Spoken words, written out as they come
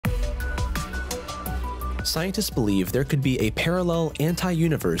Scientists believe there could be a parallel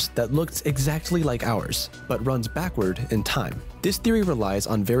anti-universe that looks exactly like ours, but runs backward in time. This theory relies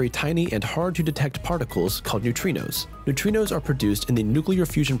on very tiny and hard-to-detect particles called neutrinos. Neutrinos are produced in the nuclear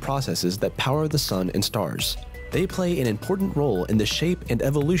fusion processes that power the sun and stars. They play an important role in the shape and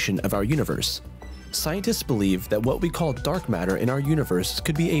evolution of our universe. Scientists believe that what we call dark matter in our universe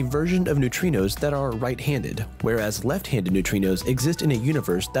could be a version of neutrinos that are right-handed, whereas left-handed neutrinos exist in a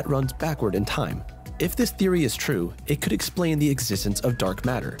universe that runs backward in time. If this theory is true, it could explain the existence of dark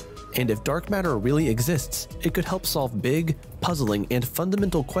matter. And if dark matter really exists, it could help solve big, puzzling, and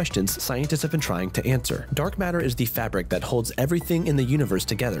fundamental questions scientists have been trying to answer. Dark matter is the fabric that holds everything in the universe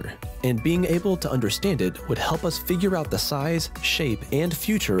together, and being able to understand it would help us figure out the size, shape, and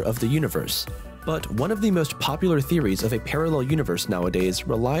future of the universe. But one of the most popular theories of a parallel universe nowadays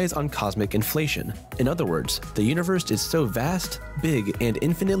relies on cosmic inflation. In other words, the universe is so vast, big, and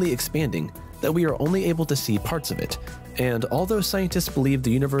infinitely expanding that we are only able to see parts of it. And although scientists believe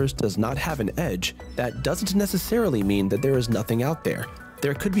the universe does not have an edge, that doesn't necessarily mean that there is nothing out there.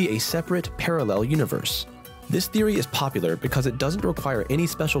 There could be a separate, parallel universe. This theory is popular because it doesn't require any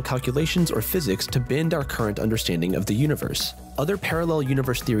special calculations or physics to bend our current understanding of the universe. Other parallel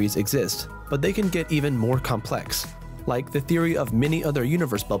universe theories exist, but they can get even more complex, like the theory of many other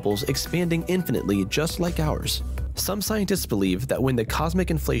universe bubbles expanding infinitely just like ours. Some scientists believe that when the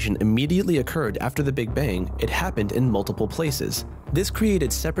cosmic inflation immediately occurred after the Big Bang, it happened in multiple places. This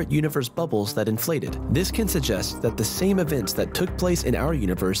created separate universe bubbles that inflated. This can suggest that the same events that took place in our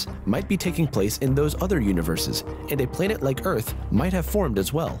universe might be taking place in those other universes, and a planet like Earth might have formed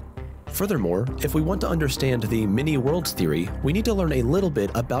as well. Furthermore, if we want to understand the many worlds theory, we need to learn a little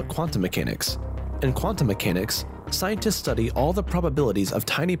bit about quantum mechanics. In quantum mechanics, scientists study all the probabilities of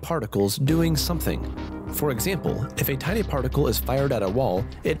tiny particles doing something. For example, if a tiny particle is fired at a wall,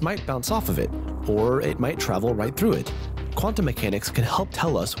 it might bounce off of it, or it might travel right through it. Quantum mechanics can help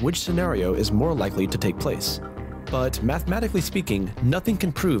tell us which scenario is more likely to take place. But mathematically speaking, nothing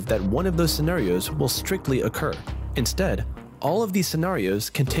can prove that one of those scenarios will strictly occur. Instead, all of these scenarios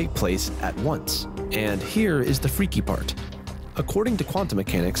can take place at once. And here is the freaky part. According to quantum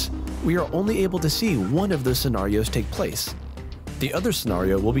mechanics, we are only able to see one of those scenarios take place. The other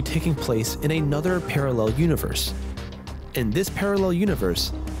scenario will be taking place in another parallel universe. In this parallel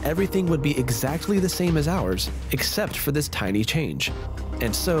universe, everything would be exactly the same as ours, except for this tiny change.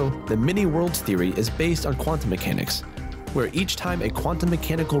 And so, the many worlds theory is based on quantum mechanics, where each time a quantum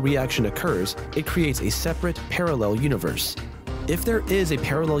mechanical reaction occurs, it creates a separate parallel universe. If there is a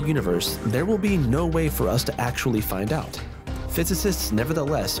parallel universe, there will be no way for us to actually find out. Physicists,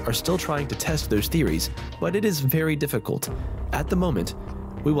 nevertheless, are still trying to test those theories, but it is very difficult. At the moment,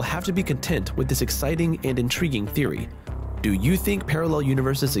 we will have to be content with this exciting and intriguing theory. Do you think parallel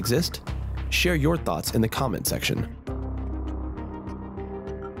universes exist? Share your thoughts in the comment section.